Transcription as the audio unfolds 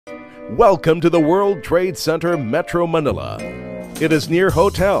Welcome to the World Trade Center, Metro Manila. It is near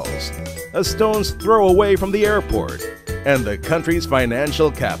hotels, a stone's throw away from the airport, and the country's financial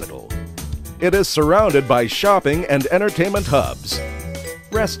capital. It is surrounded by shopping and entertainment hubs,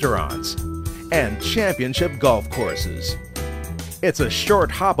 restaurants, and championship golf courses. It's a short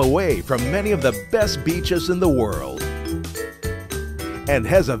hop away from many of the best beaches in the world and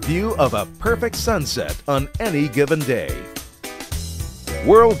has a view of a perfect sunset on any given day.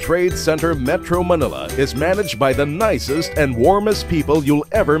 World Trade Center Metro Manila is managed by the nicest and warmest people you'll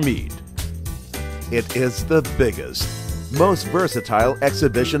ever meet. It is the biggest, most versatile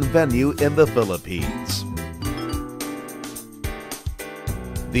exhibition venue in the Philippines.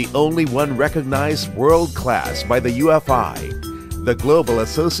 The only one recognized world-class by the UFI, the Global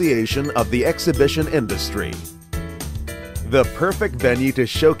Association of the Exhibition Industry. The perfect venue to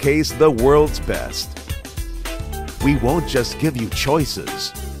showcase the world's best. We won't just give you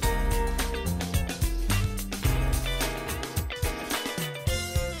choices.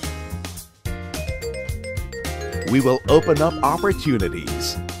 We will open up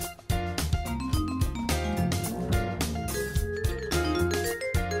opportunities.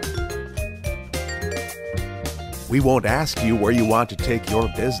 We won't ask you where you want to take your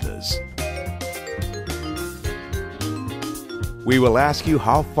business. We will ask you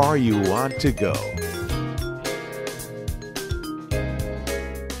how far you want to go.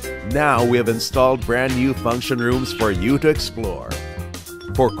 Now we have installed brand new function rooms for you to explore.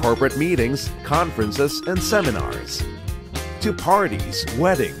 For corporate meetings, conferences, and seminars. To parties,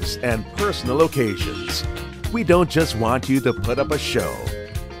 weddings, and personal occasions. We don't just want you to put up a show.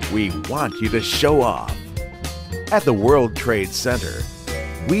 We want you to show off. At the World Trade Center,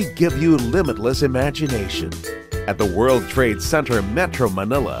 we give you limitless imagination. At the World Trade Center Metro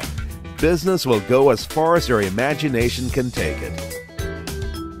Manila, business will go as far as your imagination can take it.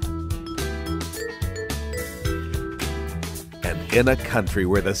 And in a country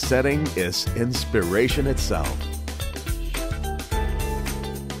where the setting is inspiration itself.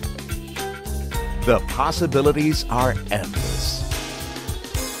 The possibilities are endless.